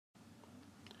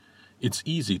It's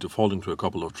easy to fall into a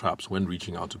couple of traps when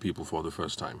reaching out to people for the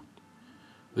first time.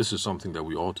 This is something that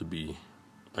we ought to be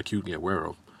acutely aware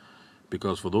of,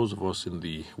 because for those of us in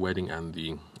the wedding and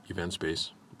the event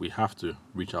space, we have to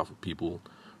reach out to people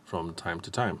from time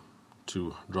to time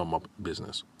to drum up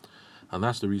business. And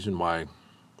that's the reason why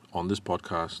on this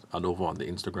podcast and over on the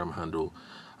Instagram handle,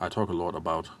 I talk a lot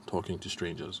about talking to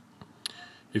strangers.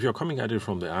 If you're coming at it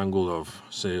from the angle of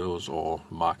sales or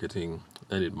marketing,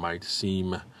 then it might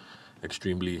seem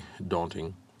extremely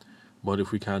daunting. But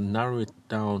if we can narrow it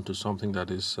down to something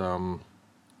that is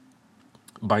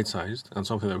bite-sized and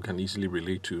something that we can easily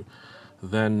relate to,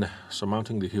 then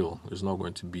surmounting the hill is not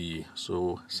going to be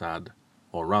so sad,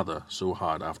 or rather so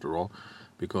hard after all,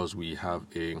 because we have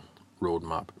a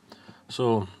roadmap.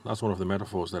 So that's one of the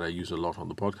metaphors that I use a lot on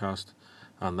the podcast,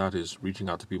 and that is reaching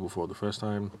out to people for the first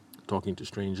time, talking to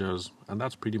strangers, and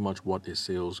that's pretty much what a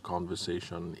sales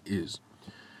conversation is.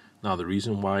 Now, the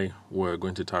reason why we're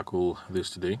going to tackle this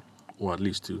today, or at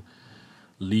least to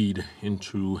lead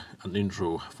into an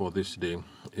intro for this today,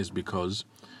 is because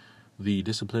the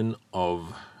discipline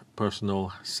of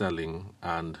personal selling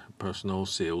and personal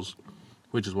sales,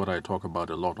 which is what I talk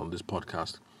about a lot on this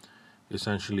podcast,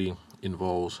 essentially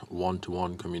involves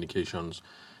one-to-one communications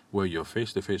where you're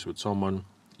face-to-face with someone,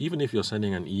 even if you're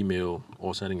sending an email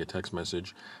or sending a text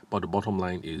message. But the bottom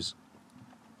line is,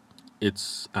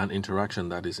 it's an interaction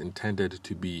that is intended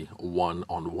to be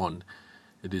one-on-one.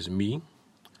 It is me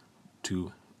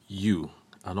to you,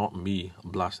 and not me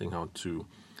blasting out to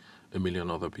a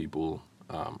million other people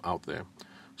out there.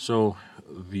 So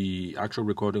the actual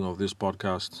recording of this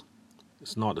podcast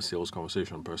is not a sales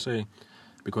conversation per se,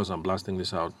 because I'm blasting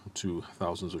this out to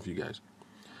thousands of you guys.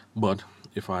 But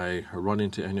if I run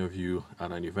into any of you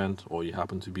at an event, or you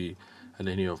happen to be at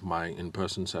any of my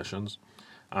in-person sessions,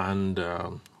 and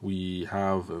we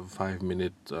have a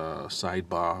 5-minute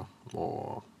sidebar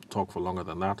or talk for longer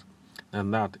than that,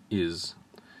 and that is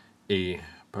a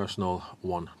personal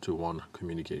one-to-one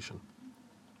communication.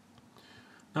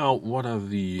 Now, what are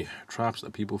the traps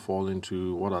that people fall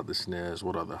into? What are the snares?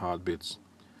 What are the hard bits?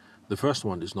 The first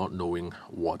one is not knowing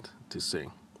what to say.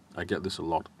 I get this a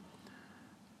lot.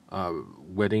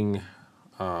 Wedding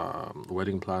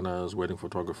planners, wedding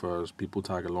photographers, people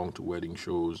tag along to wedding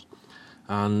shows,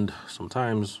 and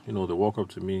sometimes, they walk up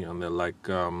to me and they're like,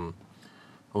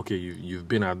 okay, you've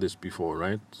been at this before,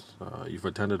 right? You've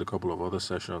attended a couple of other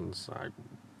sessions.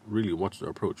 What's the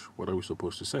approach? What are we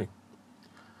supposed to say?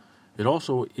 It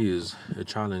also is a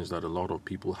challenge that a lot of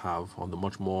people have on the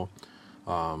much more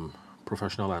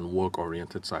professional and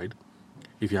work-oriented side.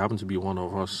 If you happen to be one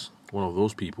of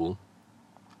those people,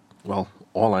 well,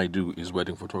 all I do is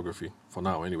wedding photography, for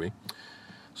now anyway.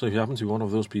 So if you happen to be one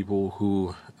of those people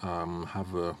who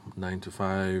have a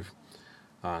 9-to-5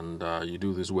 and you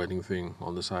do this wedding thing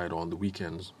on the side or on the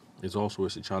weekends, it's also a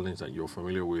challenge that you're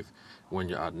familiar with when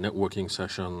you're at networking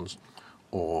sessions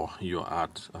or you're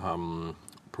at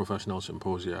professional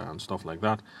symposia and stuff like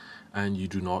that, and you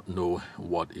do not know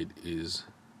what it is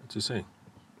to say.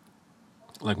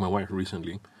 Like my wife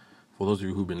recently, for those of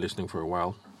you who've been listening for a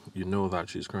while, you know that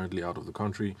she's currently out of the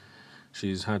country.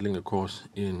 She's handling a course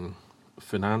in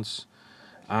finance,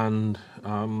 and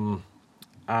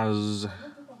as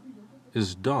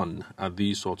is done at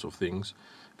these sorts of things,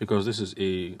 because this is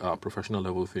a professional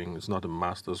level thing, it's not a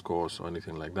master's course or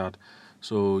anything like that.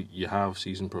 So you have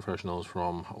seasoned professionals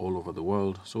from all over the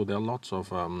world. So there are lots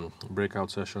of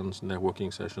breakout sessions,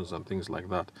 networking sessions, and things like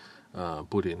that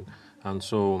put in. And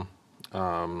so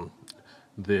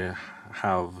there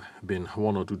have been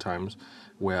 1 or 2 times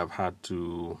where I've had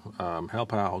to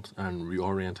help her out and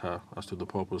reorient her as to the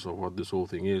purpose of what this whole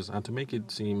thing is, and to make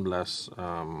it seem less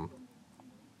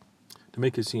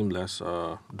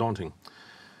daunting.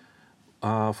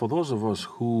 For those of us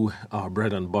who our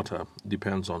bread and butter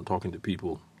depends on talking to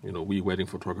people, we wedding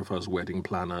photographers, wedding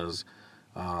planners,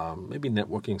 maybe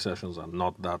networking sessions are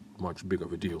not that much big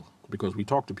of a deal because we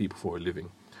talk to people for a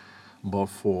living. But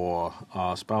for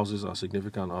our spouses, our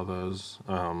significant others,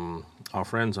 our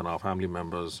friends and our family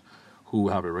members who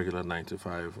have a regular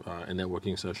 9-to-5, a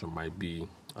networking session might be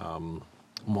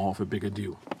more of a bigger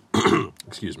deal.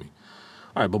 Excuse me.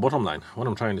 All right, but bottom line, what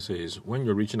I'm trying to say is when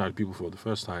you're reaching out to people for the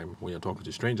first time, when you're talking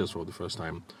to strangers for the first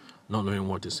time, not knowing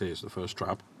what to say is the first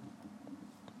trap.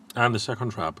 And the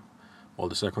second trap, or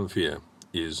the second fear,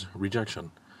 is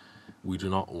rejection. We do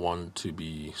not want to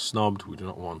be snubbed. We do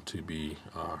not want to be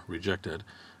rejected.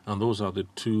 And those are the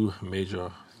 2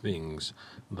 major things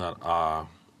that are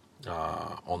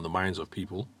on the minds of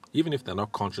people. Even if they're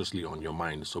not consciously on your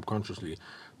mind, subconsciously,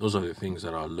 those are the things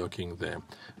that are lurking there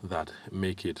that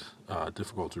make it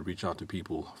difficult to reach out to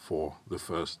people for the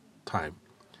first time.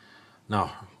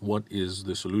 Now, what is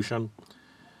the solution?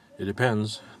 It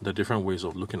depends, the different ways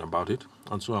of looking about it.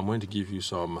 And so I'm going to give you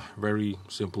some very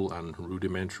simple and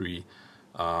rudimentary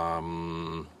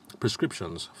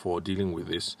prescriptions for dealing with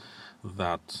this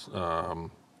that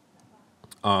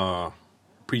are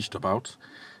preached about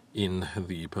in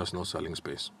the personal selling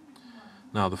space.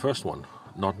 Now, the first one,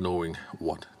 not knowing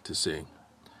what to say.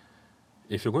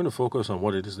 If you're going to focus on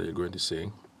what it is that you're going to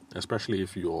say, especially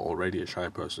if you're already a shy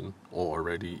person or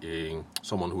already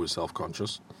someone who is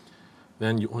self-conscious,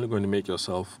 then you're only going to make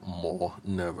yourself more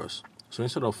nervous. So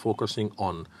instead of focusing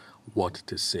on what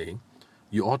to say,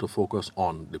 you ought to focus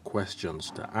on the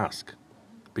questions to ask,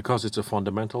 because it's a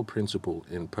fundamental principle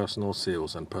in personal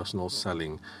sales and personal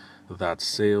selling that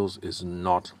sales is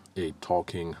not a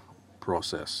talking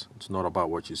process. It's not about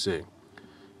what you say.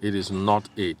 It is not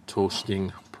a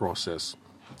toasting process.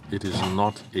 It is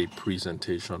not a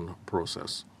presentation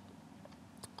process.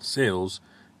 Sales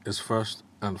is first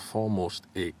and foremost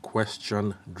a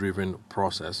question-driven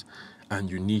process, and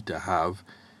you need to have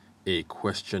a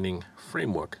questioning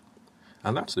framework.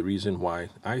 And that's the reason why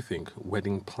I think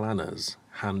wedding planners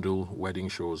handle wedding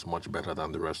shows much better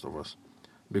than the rest of us.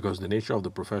 Because the nature of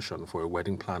the profession for a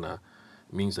wedding planner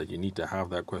means that you need to have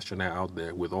that questionnaire out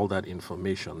there with all that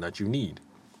information that you need.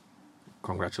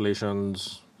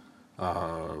 Congratulations.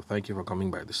 Thank you for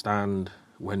coming by the stand.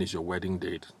 When is your wedding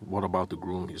date? What about the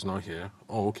groom? He's not here.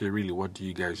 Oh, okay, really? What do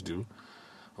you guys do?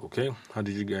 Okay, how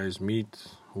did you guys meet?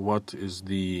 What is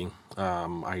the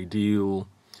ideal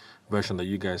version that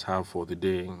you guys have for the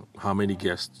day? How many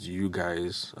guests do you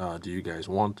guys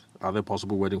want? Are there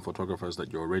possible wedding photographers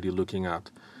that you're already looking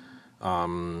at?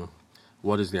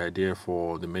 What is the idea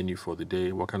for the menu for the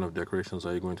day? What kind of decorations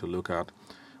are you going to look at?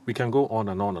 We can go on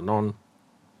and on and on.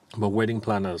 But wedding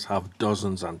planners have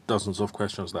dozens and dozens of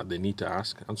questions that they need to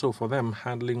ask. And so for them,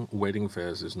 handling wedding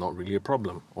fairs is not really a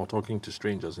problem, or talking to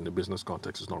strangers in the business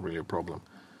context is not really a problem,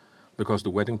 because the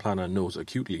wedding planner knows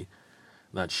acutely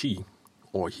that she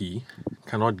or he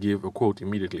cannot give a quote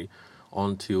immediately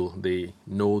until they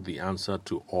know the answer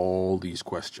to all these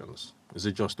questions. Is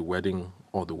it just the wedding,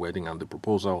 or the wedding and the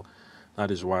proposal?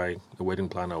 That is why the wedding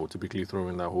planner will typically throw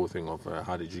in that whole thing of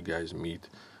how did you guys meet?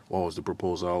 What was the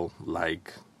proposal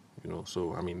like?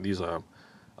 So I mean, these are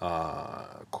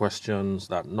questions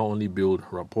that not only build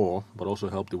rapport, but also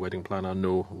help the wedding planner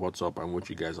know what's up and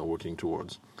what you guys are working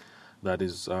towards. That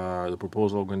is the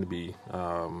proposal going to be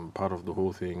part of the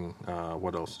whole thing?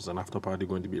 What else? Is an after party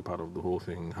going to be a part of the whole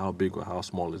thing? How big or how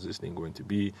small is this thing going to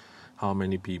be? How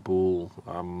many people?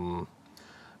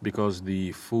 Because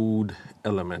the food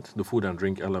element, the food and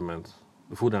drink element,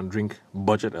 the food and drink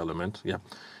budget element,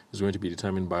 is going to be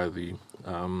determined by the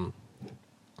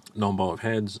number of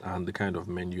heads and the kind of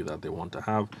menu that they want to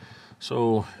have.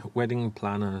 So wedding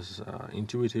planners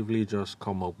intuitively just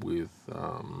come up with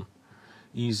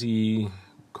easy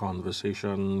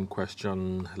conversation,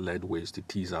 question-led ways to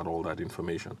tease out all that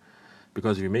information.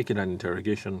 Because if you make it an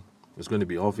interrogation, it's going to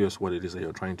be obvious what it is that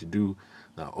you're trying to do.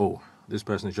 That, oh, this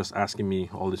person is just asking me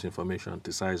all this information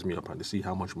to size me up and to see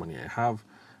how much money I have.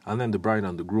 And then the bride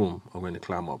and the groom are going to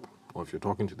clam up. Or if you're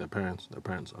talking to their parents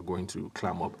are going to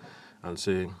clam up and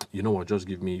say, you know what, just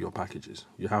give me your packages.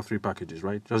 You have 3 packages,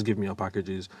 right? Just give me your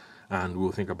packages and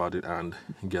we'll think about it and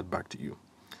get back to you.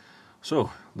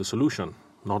 So the solution,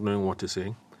 not knowing what to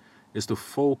say, is to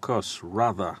focus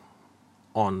rather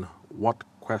on what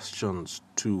questions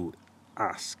to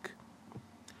ask.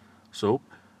 So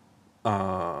there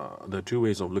are 2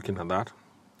 ways of looking at that.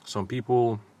 Some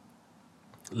people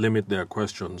limit their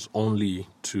questions only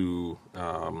to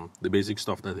the basic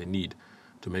stuff that they need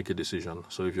to make a decision.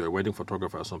 So if you're a wedding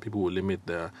photographer, some people will limit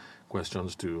their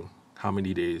questions to how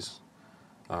many days,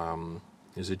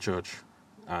 is it church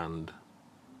and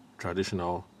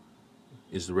traditional,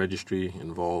 is the registry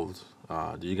involved,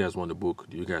 do you guys want a book,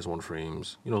 do you guys want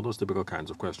frames, those typical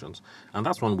kinds of questions. And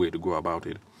that's one way to go about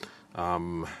it,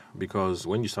 because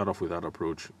when you start off with that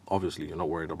approach, obviously you're not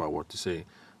worried about what to say.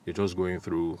 You're just going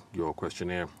through your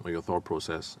questionnaire or your thought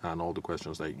process and all the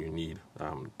questions that you need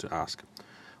to ask.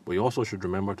 But you also should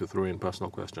remember to throw in personal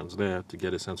questions there to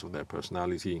get a sense of their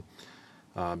personality,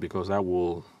 because that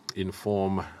will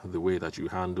inform the way that you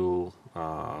handle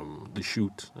the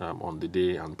shoot on the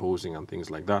day and posing and things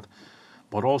like that.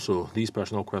 But also, these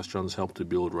personal questions help to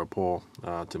build rapport,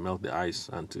 to melt the ice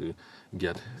and to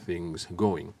get things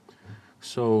going.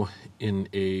 So in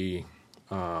a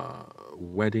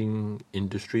wedding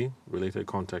industry related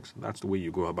context, that's the way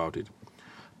you go about it.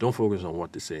 Don't focus on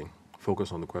what to say,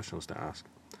 focus on the questions to ask.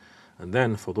 And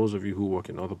then for those of you who work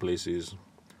in other places,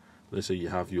 let's say you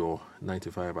have your 9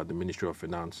 to 5 at the Ministry of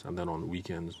Finance, and then on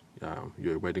weekends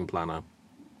you're a wedding planner,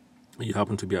 you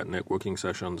happen to be at networking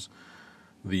sessions,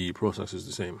 the process is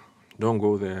the same. Don't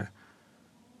go there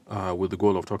with the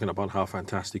goal of talking about how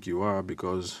fantastic you are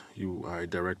because you are a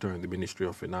director in the Ministry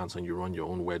of Finance and you run your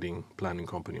own wedding planning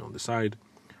company on the side,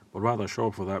 but rather show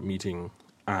up for that meeting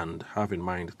and have in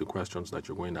mind the questions that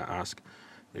you're going to ask.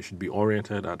 They should be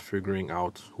oriented at figuring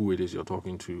out who it is you're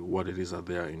talking to, what it is that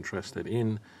they are interested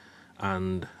in,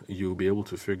 and you'll be able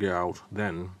to figure out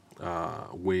then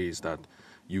ways that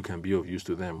you can be of use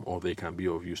to them or they can be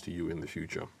of use to you in the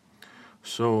future.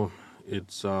 So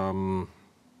it's a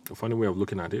funny way of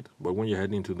looking at it, but when you're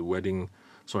heading into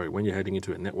when you're heading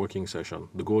into a networking session,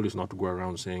 the goal is not to go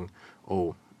around saying,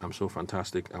 oh, I'm so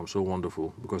fantastic, I'm so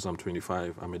wonderful, because I'm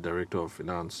 25, I'm a director of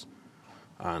finance,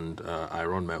 and I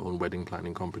run my own wedding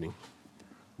planning company.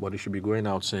 But you should be going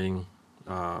out saying,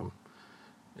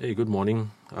 hey, good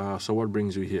morning, so what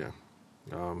brings you here?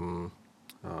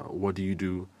 What do you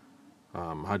do?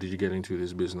 How did you get into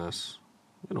this business?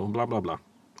 Blah, blah, blah.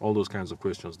 All those kinds of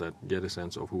questions that get a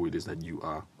sense of who it is that you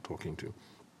are talking to.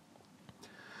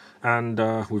 And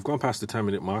we've gone past the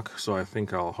 10-minute mark, so I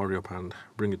think I'll hurry up and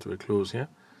bring it to a close here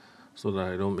so that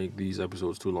I don't make these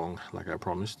episodes too long like I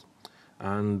promised.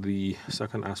 And the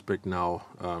second aspect now,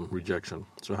 rejection.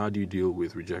 So how do you deal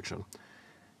with rejection?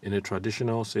 In a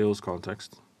traditional sales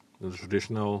context, in the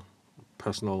traditional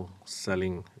personal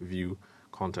selling view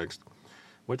context,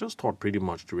 we're just taught pretty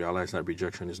much to realize that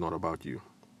rejection is not about you.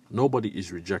 Nobody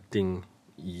is rejecting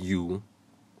you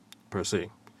per se.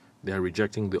 They are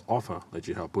rejecting the offer that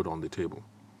you have put on the table.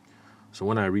 So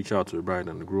when I reach out to a bride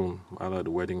and the groom, either at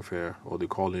the wedding fair or they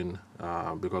call in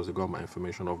because they got my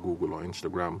information off Google or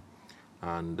Instagram,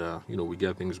 and we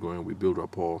get things going, we build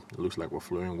rapport, it looks like we're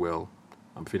flowing well,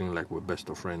 I'm feeling like we're best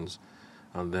of friends,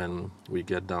 and then we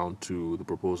get down to the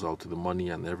proposal, to the money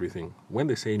and everything. When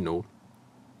they say no,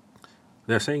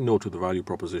 they're saying no to the value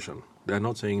proposition. They're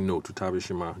not saying no to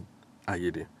Tabishima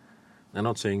Ayede. They're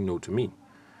not saying no to me.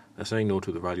 They're saying no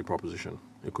to the value proposition.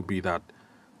 It could be that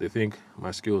they think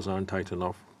my skills aren't tight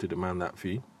enough to demand that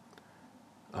fee.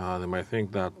 They might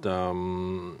think that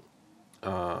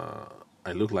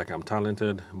I look like I'm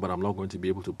talented, but I'm not going to be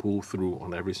able to pull through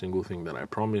on every single thing that I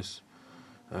promise.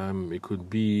 It could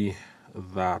be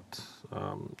that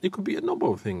it could be a number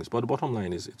of things, but the bottom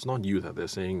line is it's not you that they're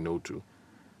saying no to.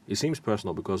 It seems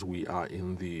personal because we are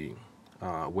in the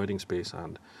wedding space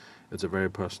and it's a very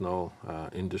personal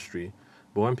industry.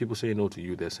 But when people say no to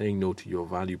you, they're saying no to your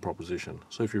value proposition.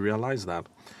 So if you realize that,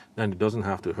 then it doesn't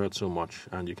have to hurt so much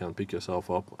and you can pick yourself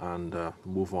up and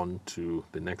move on to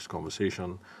the next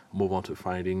conversation, move on to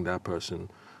finding that person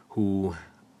who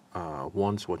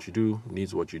wants what you do,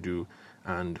 needs what you do,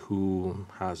 and who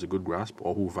has a good grasp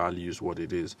or who values what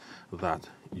it is that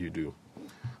you do.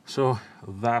 So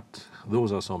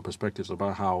those are some perspectives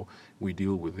about how we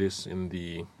deal with this in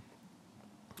the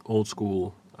old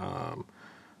school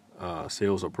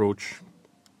sales approach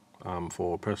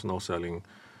for personal selling.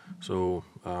 So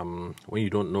when you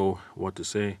don't know what to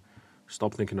say,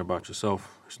 stop thinking about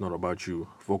yourself. It's not about you.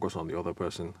 Focus on the other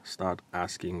person. Start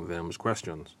asking them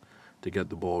questions to get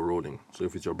the ball rolling. So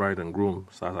if it's your bride and groom,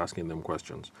 start asking them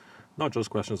questions. Not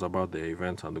just questions about the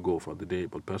event and the goal for the day,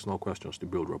 but personal questions to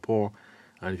build rapport.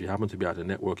 And if you happen to be at a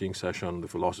networking session, the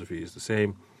philosophy is the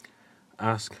same.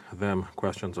 Ask them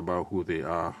questions about who they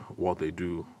are, what they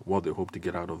do, what they hope to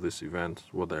get out of this event,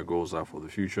 what their goals are for the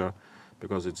future,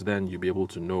 because it's then you'll be able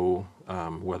to know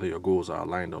whether your goals are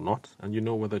aligned or not, and you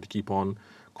know whether to keep on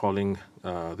calling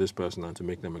this person and to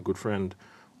make them a good friend,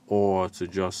 or to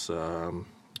just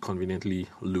conveniently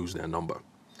lose their number.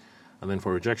 And then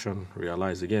for rejection,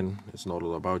 realize again, it's not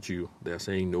all about you. They're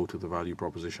saying no to the value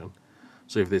proposition.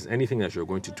 So if there's anything that you're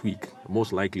going to tweak,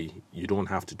 most likely you don't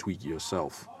have to tweak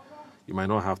yourself. You might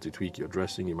not have to tweak your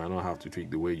dressing, you might not have to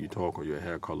tweak the way you talk or your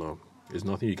hair color. There's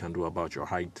nothing you can do about your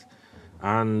height,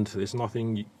 and there's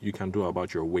nothing you can do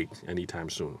about your weight anytime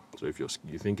soon. So if you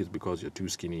think it's because you're too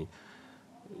skinny,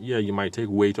 yeah, you might take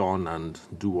weight on and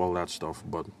do all that stuff,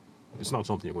 but it's not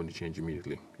something you're going to change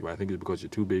immediately. You might think it's because you're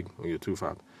too big or you're too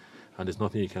fat, and there's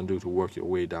nothing you can do to work your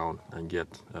way down and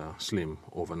get slim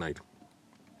overnight.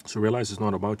 So realize it's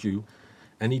not about you.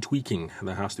 Any tweaking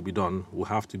that has to be done will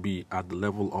have to be at the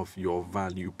level of your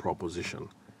value proposition.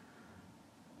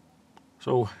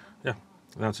 So, yeah,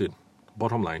 that's it.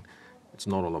 Bottom line, it's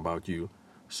not all about you.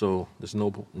 So there's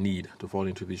no need to fall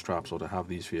into these traps or to have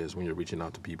these fears when you're reaching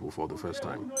out to people for the first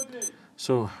time.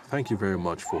 So thank you very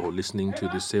much for listening to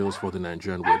the Sales for the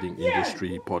Nigerian Wedding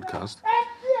Industry podcast.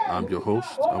 I'm your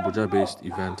host, Abuja-based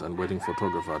event and wedding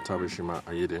photographer Tabishima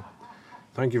Ayede.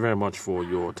 Thank you very much for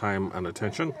your time and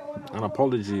attention, and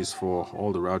apologies for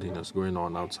all the rowdiness going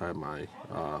on outside my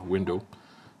window.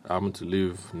 I happen to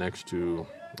live next to,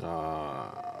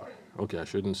 okay, I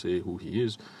shouldn't say who he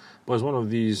is, but it's one of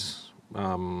these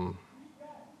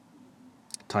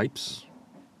types,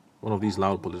 one of these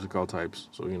loud political types.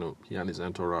 So, he and his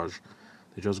entourage,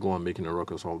 they just go on making a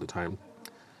ruckus all the time.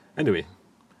 Anyway,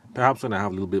 perhaps when I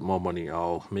have a little bit more money,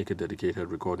 I'll make a dedicated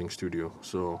recording studio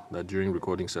so that during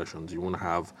recording sessions, you won't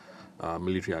have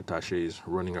military attaches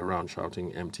running around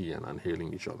shouting MTN and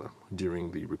hailing each other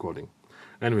during the recording.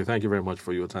 Anyway, thank you very much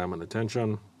for your time and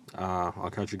attention.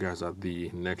 I'll catch you guys at the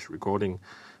next recording.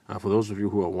 For those of you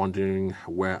who are wondering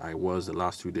where I was the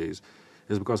last 2 days,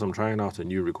 it's because I'm trying out a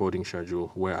new recording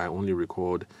schedule where I only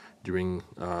record during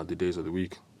the days of the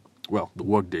week. Well, the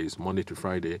work days, Monday to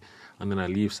Friday, and then I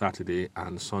leave Saturday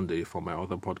and Sunday for my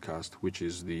other podcast, which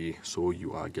is the So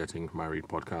You Are Getting Married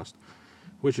podcast,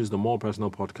 which is the more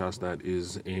personal podcast that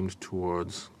is aimed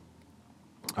towards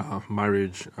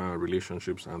marriage,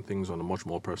 relationships, and things on a much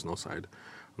more personal side,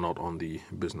 not on the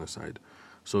business side.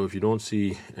 So if you don't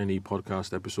see any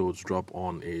podcast episodes drop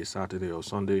on a Saturday or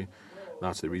Sunday,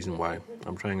 that's the reason why.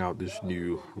 I'm trying out this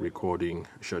new recording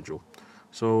schedule.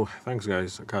 So thanks,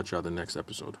 guys. I'll catch you at the next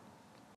episode.